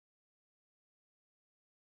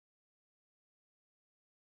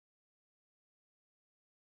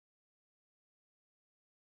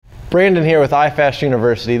Brandon here with IFASTU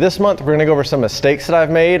University. This month we're going to go over some mistakes that I've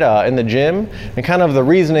made in the gym and kind of the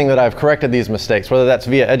reasoning that I've corrected these mistakes, whether that's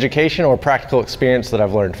via education or practical experience that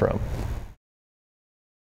I've learned from.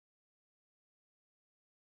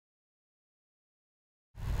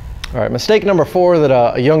 All right, mistake number 4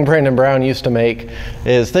 that a young Brandon Brown used to make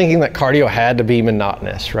is thinking that cardio had to be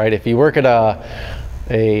monotonous, right? If you work at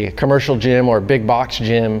a commercial gym or a big box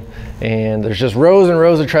gym and there's just rows and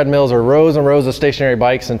rows of treadmills or rows and rows of stationary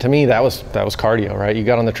bikes, and to me that was cardio, right? You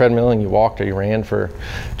got on the treadmill and you walked or you ran for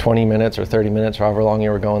 20 minutes or 30 minutes or however long you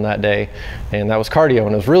were going that day, and that was cardio,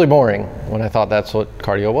 and it was really boring when I thought that's what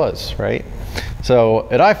cardio was, right? So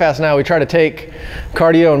at IFAST now we try to take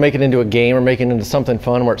cardio and make it into a game or make it into something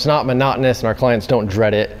fun where it's not monotonous and our clients don't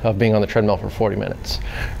dread it of being on the treadmill for 40 minutes.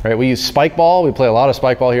 Right? We use spike ball. We play a lot of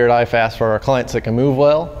spike ball here at IFAST for our clients that can move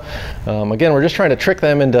well. Again, we're just trying to trick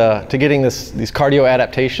them into getting these cardio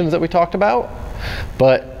adaptations that we talked about,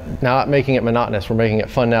 but not making it monotonous. We're making it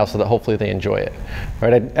fun now so that hopefully they enjoy it.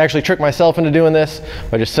 Right? I actually tricked myself into doing this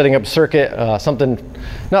by just setting up a circuit, something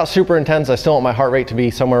not super intense. I still want my heart rate to be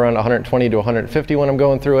somewhere around 120 to 150 when I'm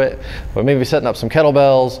going through it, but maybe setting up some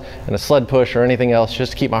kettlebells and a sled push or anything else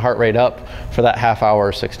just to keep my heart rate up for that half hour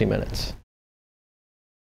or 60 minutes.